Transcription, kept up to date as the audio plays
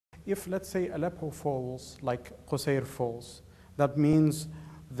if, let's say, Aleppo falls, like Qusayr falls, that means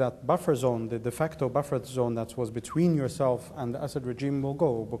that buffer zone, the de facto buffer zone that was between yourself and the Assad regime will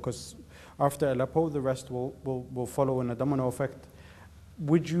go, because after Aleppo, the rest will follow in a domino effect.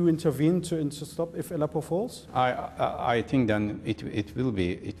 Would you intervene to stop if Aleppo falls? I think then it will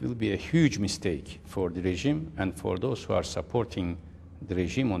be a huge mistake for the regime and for those who are supporting the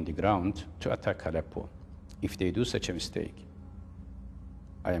regime on the ground to attack Aleppo. If they do such a mistake,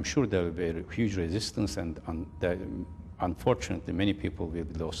 I am sure there will be a huge resistance, and unfortunately many people will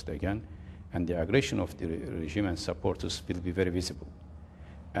be lost again, and the aggression of the regime and supporters will be very visible.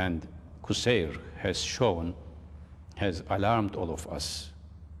 And Qusayr has alarmed all of us,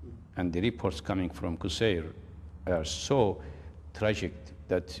 and the reports coming from Qusayr are so tragic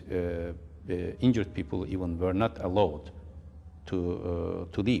that injured people even were not allowed to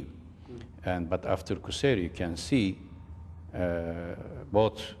leave. But after Qusayr, you can see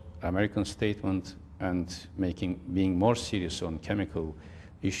both American statement and being more serious on chemical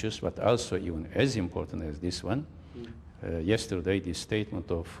issues, but also even as important as this one. Yesterday, the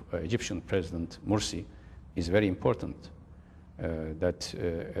statement of Egyptian President Morsi is very important, that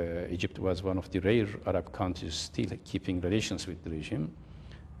Egypt was one of the rare Arab countries still keeping relations with the regime,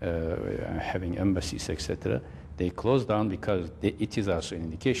 having embassies, etc. They closed down because it is also an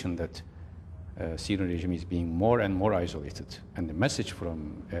indication that Syrian regime is being more and more isolated. And the message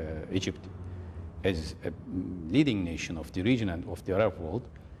from Egypt as a leading nation of the region and of the Arab world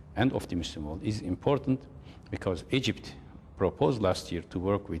and of the Muslim world is important, because Egypt proposed last year to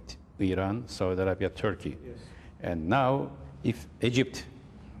work with Iran, Saudi Arabia, Turkey. Yes. And now, if Egypt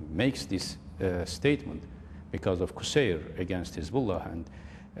makes this statement because of Qusayr against Hezbollah and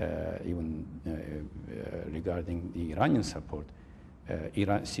even regarding the Iranian support,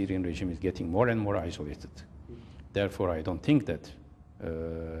 Syrian regime is getting more and more isolated. Therefore, I don't think that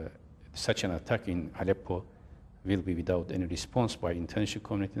such an attack in Aleppo will be without any response by international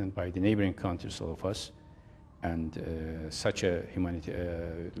community and by the neighboring countries, all of us. And such a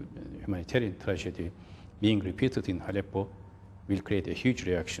humanitarian tragedy being repeated in Aleppo will create a huge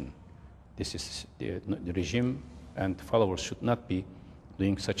reaction. This is the regime and followers should not be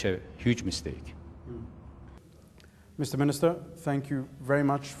doing such a huge mistake. Mr. Minister, thank you very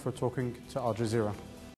much for talking to Al Jazeera.